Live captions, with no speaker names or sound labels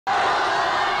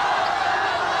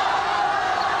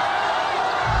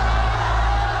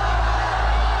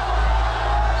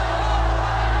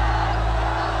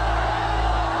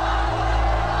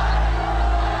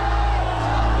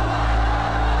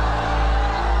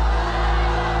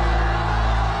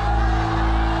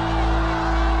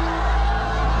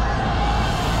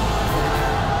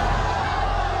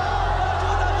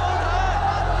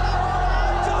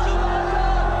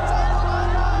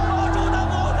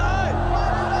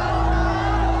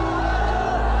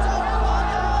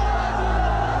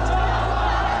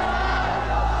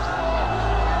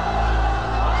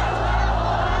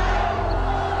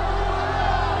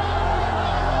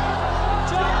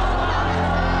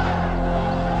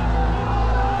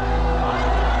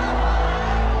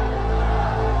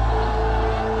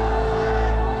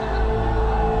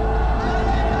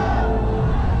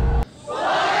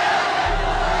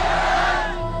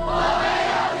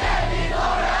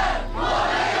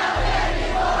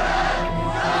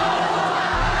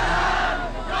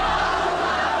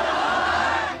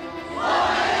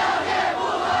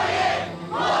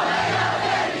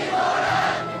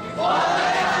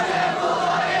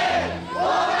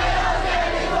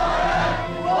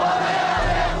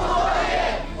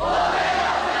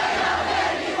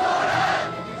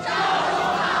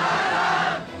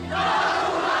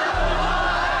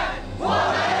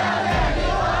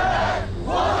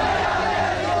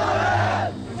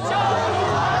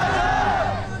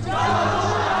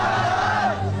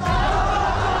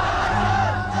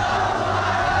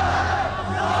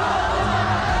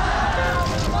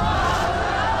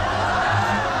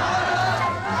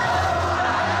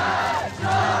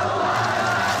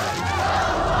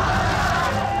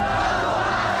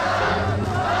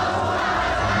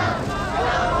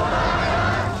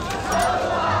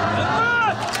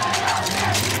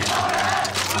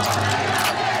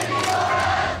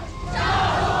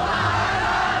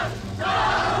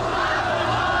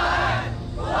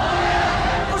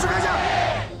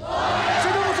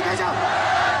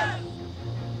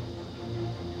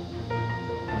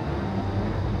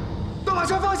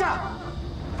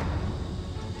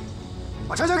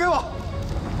把长枪给我。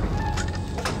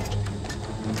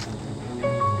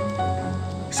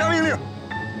下命令，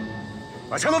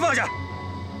把枪都放下。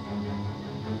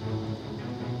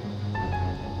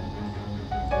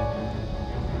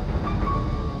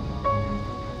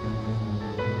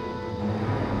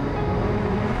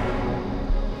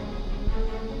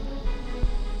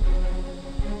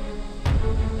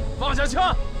 放下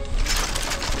枪！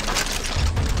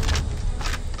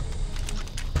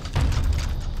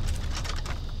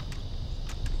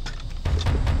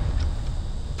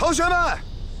同学们，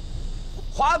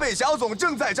华北小总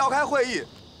正在召开会议，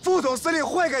副总司令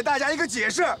会给大家一个解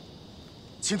释，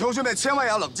请同学们千万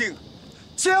要冷静，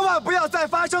千万不要再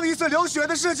发生一次流血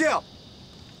的事情。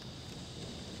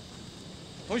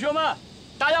同学们，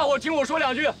大家伙听我说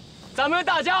两句，咱们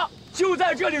大家就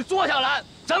在这里坐下来，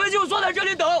咱们就坐在这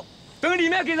里等里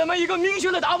面给咱们一个明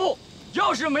确的答复。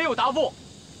要是没有答复，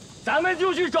咱们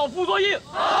就去找傅作义。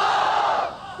好，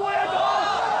我也走。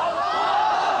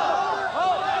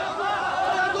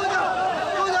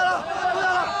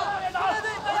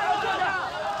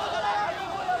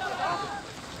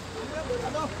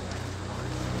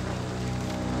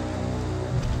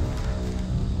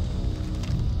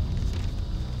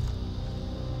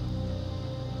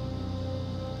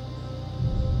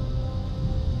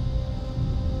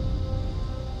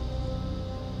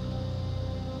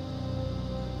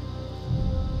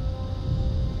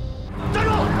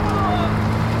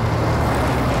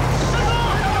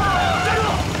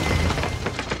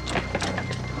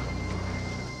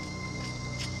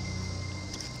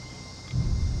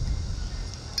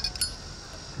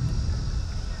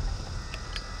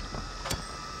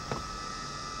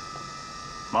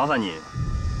 麻烦你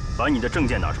把你的证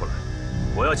件拿出来，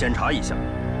我要检查一下。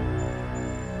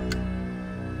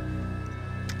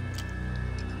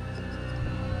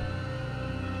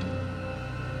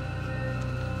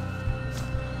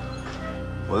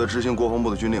我在执行国防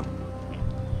部的军令，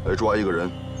来抓一个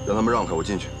人，让他们让开，我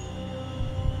进去。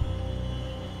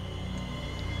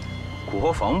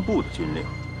国防部的军令，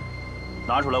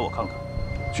拿出来我看看。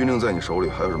军令在你手里，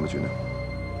还有什么军令？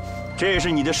这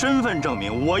是你的身份证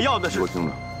明，我要的是。给我听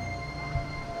着。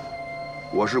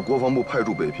 我是国防部派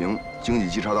驻北平经济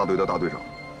稽查大队的大队长，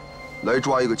来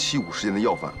抓一个7·5事件的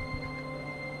要犯。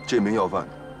这名要犯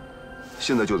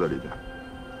现在就在里边。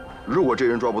如果这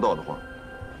人抓不到的话，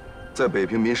在北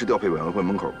平民事调配委员会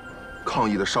门口抗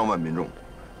议的上万民众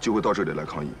就会到这里来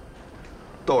抗议，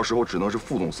到时候只能是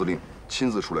副总司令亲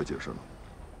自出来解释了。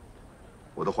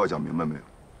我的话讲明白没有？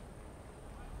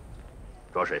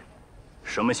抓谁？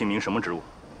什么姓名？什么职务？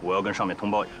我要跟上面通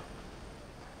报一下。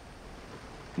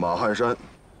 马汉山，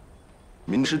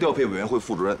民事调配委员会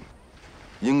副主任，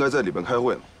应该在里边开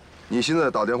会呢。你现在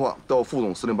打电话到副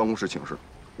总司令办公室请示，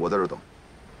我在这儿等。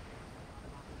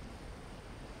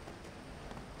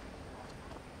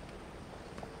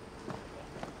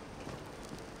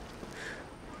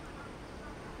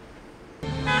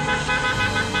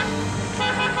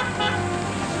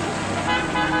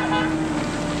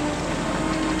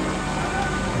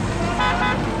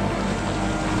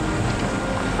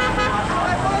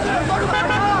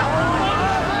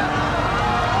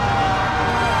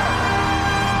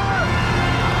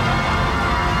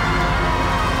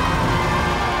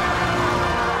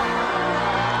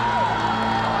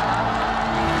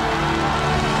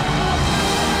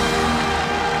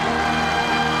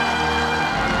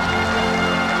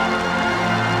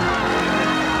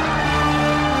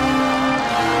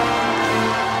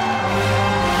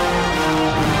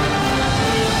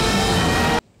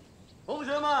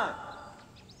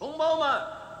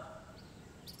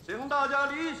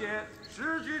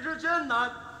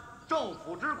政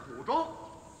府之苦衷，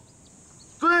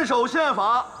遵守宪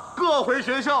法，各回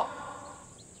学校。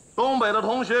东北的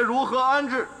同学如何安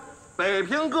置北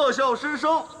平各校师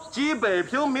生及北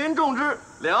平民众之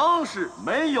粮食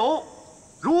煤油？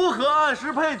如何按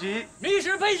时配给？民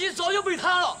事配给早就被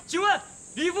谈了，请问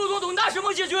李副总统拿什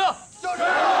么解决？就是。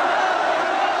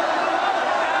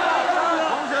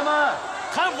同学们，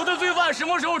贪腐的罪犯什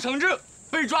么时候惩治？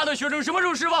被抓的学生什么时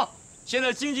候释放？现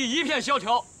在经济一片萧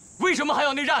条，为什么还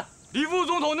要内战？李副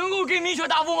总统能够给明确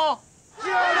答复吗？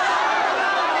同学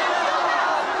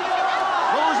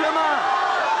们，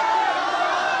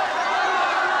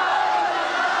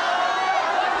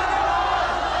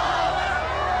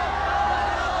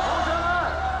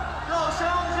要相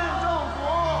信政府。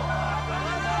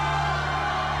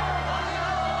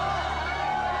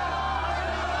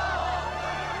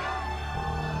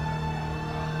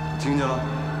听见了？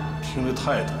听得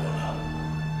太多了。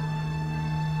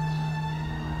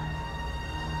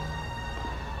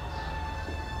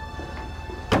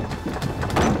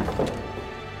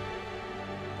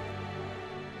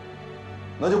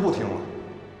那就不听了。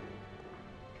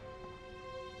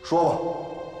说吧。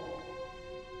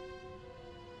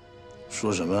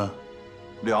说什么？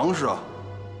粮食啊，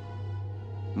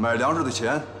买粮食的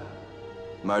钱，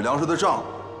买粮食的账，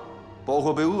包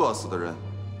括被饿死的人，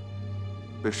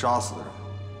被杀死的人，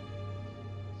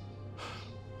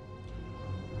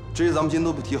这些咱们今天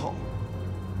都不提好。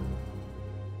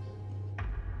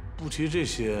不提这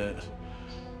些，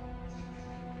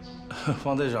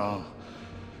方队长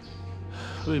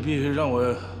未必让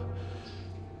我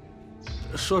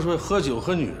说说喝酒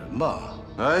和女人吧？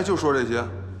哎，就说这些。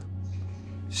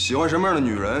喜欢什么样的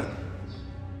女人，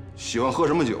喜欢喝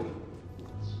什么酒，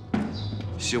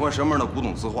喜欢什么样的古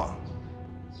董字画，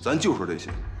咱就说这些。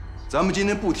咱们今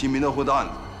天不提民调会的案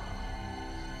子，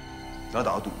咱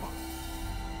打个赌吧，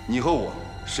你和我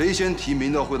谁先提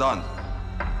民调会的案子，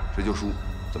谁就输，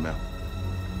怎么样？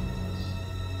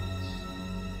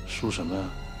输什么呀？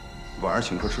晚上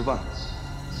请客吃饭，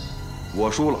我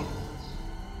输了，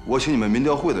我请你们民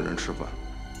调会的人吃饭；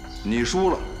你输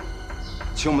了，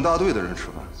请我们大队的人吃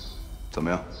饭，怎么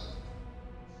样？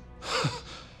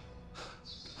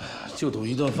就赌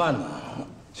一顿饭呢。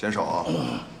嫌少啊？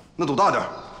那赌大点，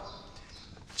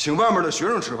请外面的学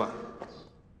生吃饭，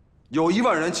有1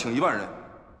万人请1万人，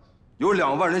有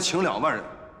2万人请2万人，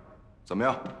怎么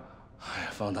样？哎呀，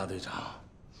方大队长，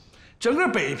整个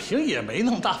北平也没那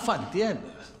么大饭店呢。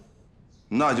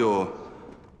那就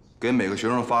给每个学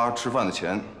生发吃饭的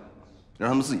钱，让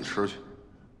他们自己吃去。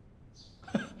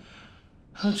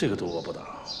这个赌我不打。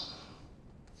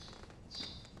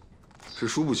是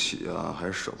输不起啊，还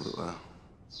是舍不得呀？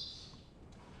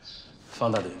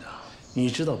方大队长，你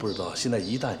知道不知道现在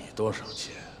一担米多少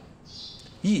钱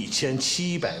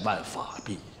？1700万法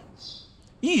币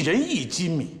，1人1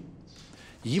斤米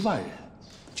，1万人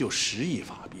就10亿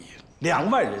法币，2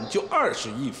万人就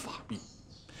20亿法币，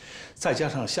再加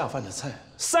上下饭的菜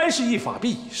，30亿法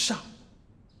币以上。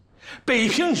北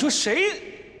平，你说谁？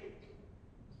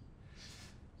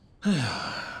哎呀，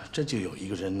真就有一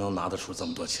个人能拿得出这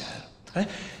么多钱。哎，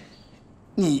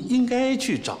你应该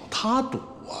去找他赌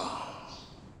啊。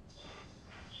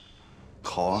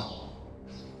好啊，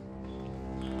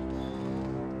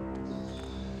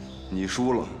你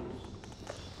输了，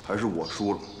还是我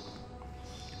输了？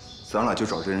咱俩就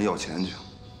找这人要钱去。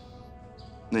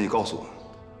那你告诉我，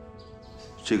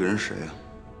这个人谁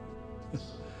呀？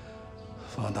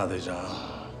方大队长，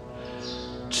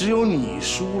只有你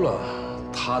输了，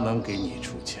他能给你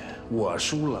出钱；我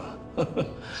输了，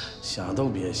想都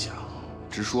别想。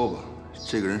直说吧，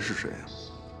这个人是谁呀？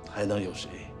还能有谁？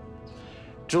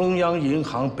中央银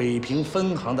行北平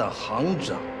分行的行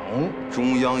长。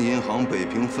中央银行北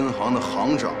平分行的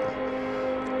行长，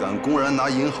敢公然拿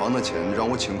银行的钱让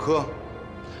我请客？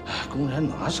公然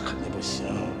拿是肯定不行，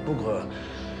不过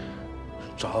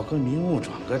找个名目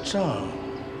转个账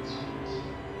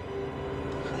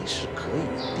还是可以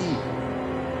的。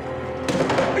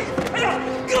哎呀，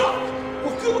哥，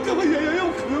我胳膊也要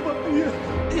磕巴！哎呀！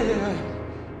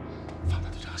方大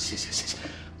队长，谢谢。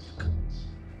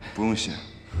不用谢，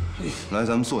来，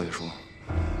咱们坐下说。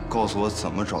告诉我怎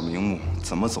么找名目，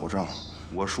怎么走账。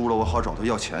我输了，我好找他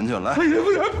要钱去。来，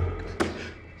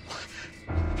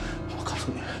我告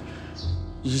诉你，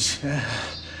以前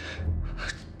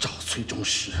找崔中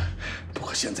石，不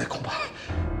过现在恐怕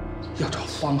要找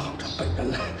方行长本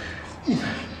人了。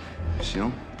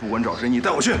行，不管找谁，你带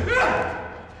我去。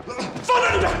方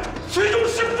大队长，崔中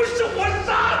石不是我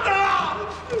杀的。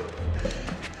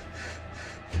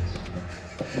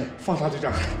方大队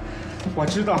长，我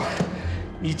知道。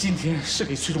你今天是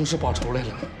给崔中石报仇来了。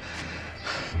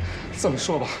这么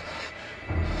说吧，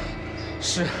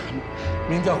是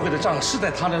民调会的账是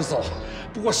在他那儿走，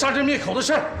不过杀人灭口的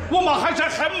事儿，我马汉山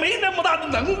还没那么大的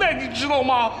能耐，你知道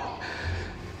吗？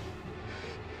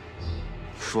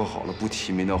说好了不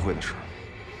提民调会的事儿，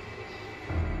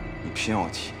你偏要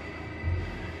提。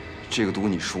这个赌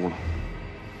你输了。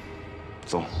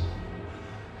走，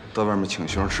到外面请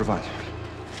学生吃饭去。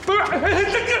不是，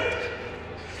这个。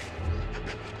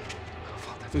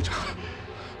队长，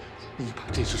你把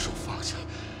这只手放下，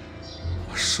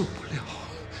我受不了。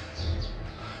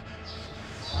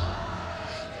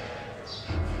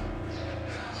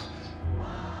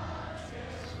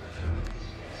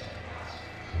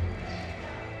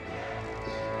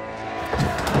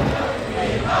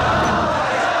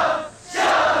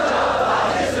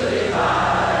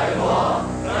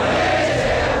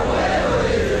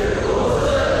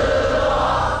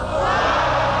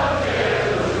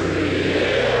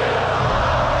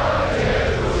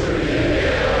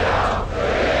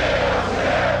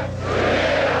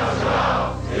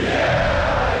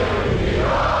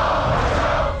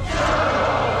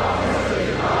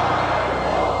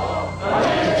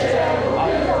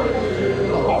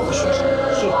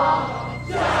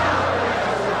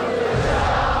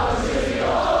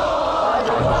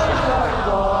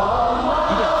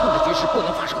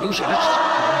上流血的事实。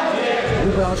你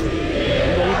们不要去，你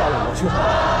们告我去。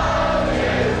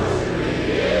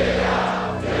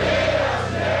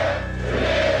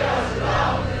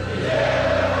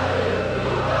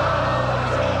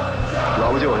喇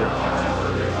叭借我一下。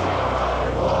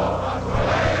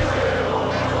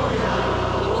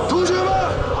同学们，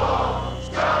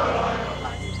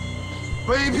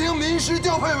北平临时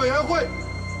调配委员会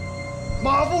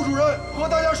马副主任和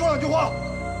大家说两句话。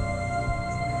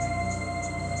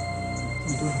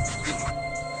你对我说什么？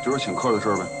就是请客的事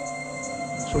儿呗。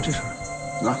说这事儿。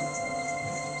来。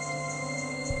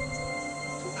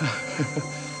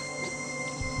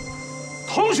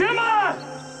同学们，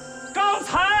刚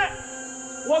才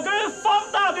我跟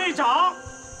方大队长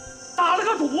打了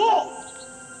个赌，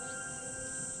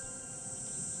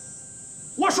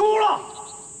我输了。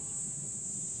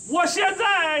我现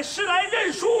在是来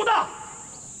认输的。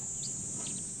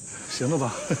行了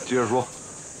吧？接着说。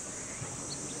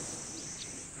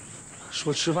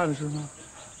说吃饭的事吗？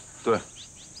对。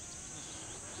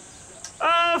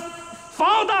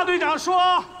方大队长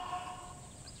说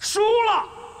输了，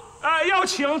要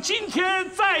请今天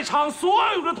在场所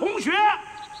有的同学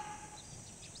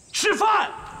吃饭。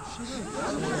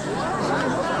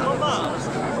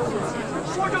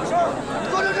说正事儿，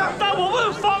说正事儿。但我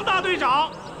问方大队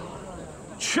长，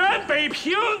全北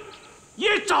平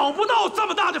也找不到这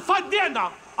么大的饭店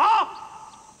呢啊！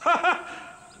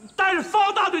但是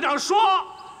方大队长说，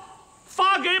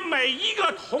发给每一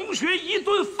个同学一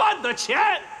顿饭的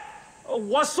钱，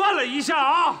我算了一下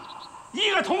啊，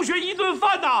一个同学一顿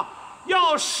饭呢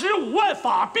要15万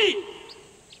法币。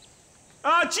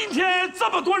今天这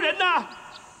么多人呢，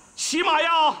起码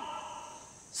要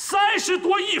30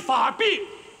多亿法币，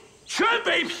全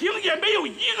北平也没有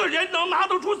一个人能拿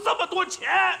得出这么多钱。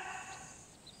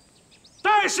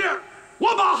但是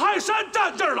我把汉山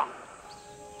占这儿了。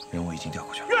人我已经调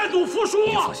过去了，愿赌服输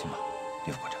嘛。你放心吧，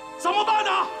李副馆长。怎么办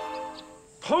呢？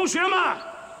同学们，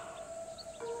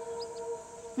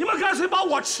你们干脆把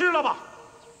我吃了吧。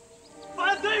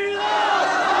反对与否？